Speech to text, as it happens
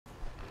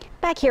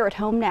Back here at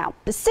home now,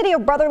 the City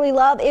of Brotherly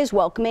Love is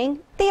welcoming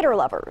theater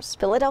lovers.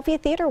 Philadelphia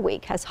Theater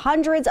Week has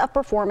hundreds of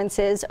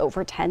performances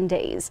over 10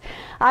 days.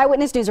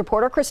 Eyewitness News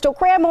reporter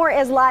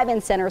Cranmore is live in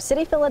Center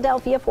City,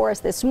 Philadelphia for us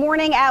this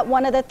morning at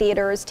one of the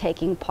theaters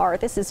taking part.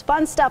 This is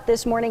fun stuff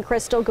this morning,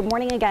 Crystal. Good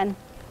morning again.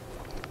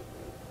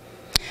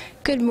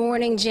 Good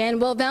morning, Jen.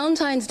 Well,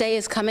 Valentine's Day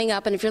is coming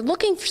up, and if you're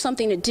looking for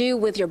something to do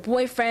with your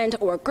boyfriend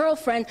or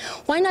girlfriend,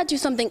 why not do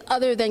something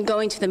other than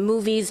going to the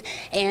movies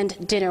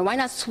and dinner? Why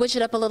not switch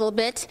it up a little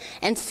bit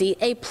and see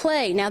a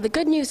play? Now, the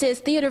good news is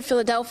Theater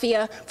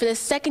Philadelphia, for the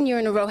second year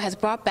in a row, has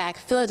brought back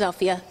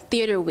Philadelphia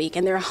Theater Week,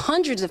 and there are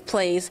hundreds of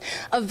plays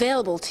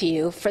available to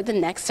you for the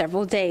next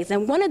several days.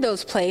 And one of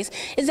those plays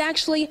is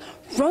actually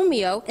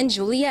Romeo and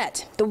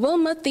Juliet. The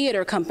Wilma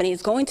Theater Company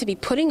is going to be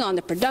putting on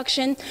the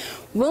production.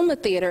 Wilma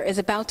Theater is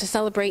about to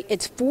celebrate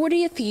its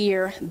 40th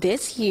year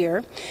this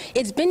year.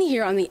 It's been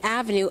here on the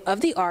Avenue of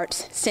the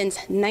Arts since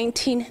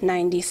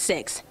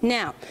 1996.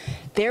 Now,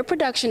 their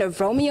production of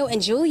Romeo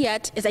and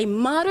Juliet is a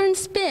modern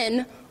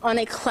spin on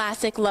a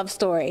classic love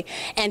story.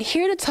 And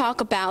here to talk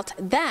about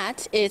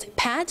that is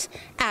Pat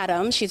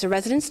Adams. She's a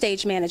resident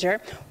stage manager.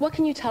 What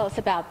can you tell us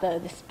about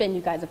the spin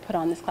you guys have put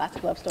on this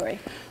classic love story?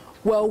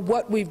 Well,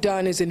 what we've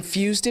done is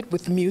infused it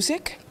with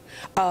music.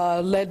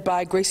 Led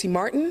by Gracie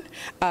Martin.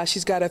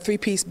 She's got a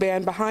three-piece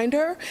band behind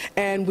her,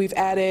 and we've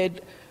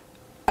added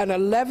an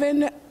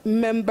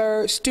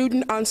 11-member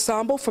student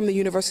ensemble from the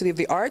University of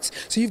the Arts.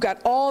 So you've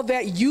got all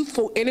that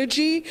youthful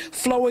energy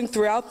flowing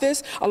throughout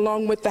this,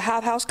 along with the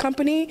Hat House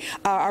Company,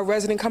 our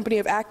resident company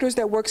of actors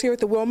that works here at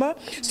the Wilma.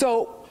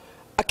 So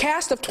a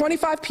cast of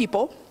 25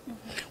 people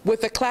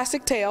with a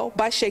classic tale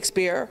by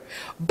Shakespeare,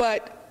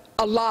 but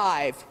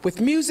alive with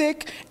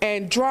music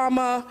and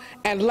drama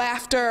and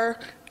laughter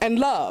and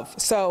love.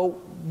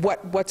 So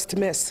what's to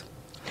miss?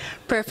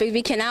 Perfect.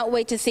 We cannot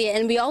wait to see it.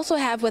 And we also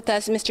have with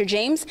us Mr.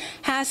 James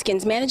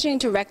Haskins, Managing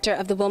Director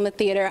of the Wilma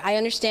Theater. I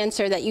understand,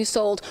 sir, that you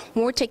sold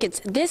more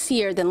tickets this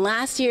year than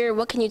last year.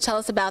 What can you tell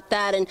us about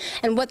that and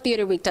what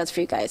Theater Week does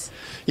for you guys?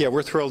 Yeah,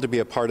 we're thrilled to be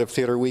a part of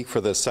Theater Week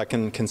for the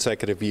second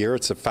consecutive year.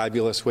 It's a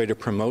fabulous way to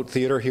promote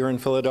theater here in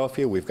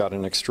Philadelphia. We've got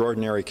an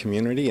extraordinary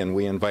community, and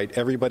we invite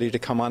everybody to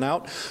come on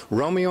out.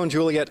 Romeo and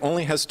Juliet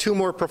only has 2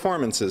 more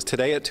performances,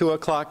 today at 2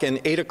 o'clock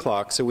and 8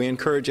 o'clock, so we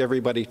encourage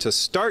everybody to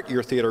start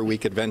your Theater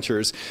Week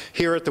adventures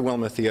here at the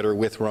Wilma Theater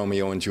with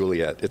Romeo and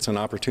Juliet. It's an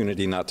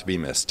opportunity not to be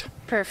missed.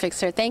 Perfect,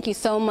 sir. Thank you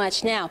so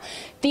much. Now,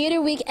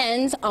 Theater Week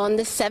ends on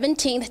the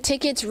 17th.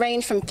 Tickets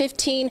range from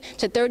 $15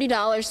 to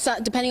 $30. So,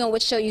 depending on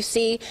which show you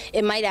see,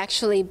 it might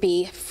actually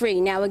be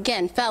free. Now,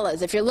 again,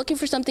 fellas, if you're looking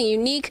for something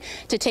unique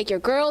to take your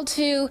girl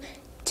to,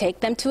 take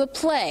them to a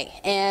play,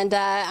 and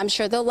I'm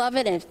sure they'll love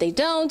it. And if they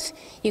don't,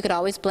 you could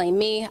always blame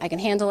me. I can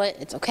handle it.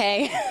 It's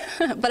okay.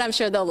 But I'm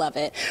sure they'll love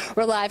it.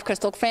 We're live.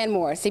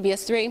 Cranmore,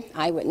 CBS 3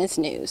 Eyewitness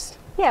News.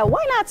 Yeah,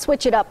 why not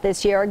switch it up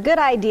this year? A good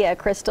idea,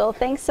 Crystal.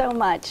 Thanks so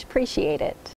much. Appreciate it.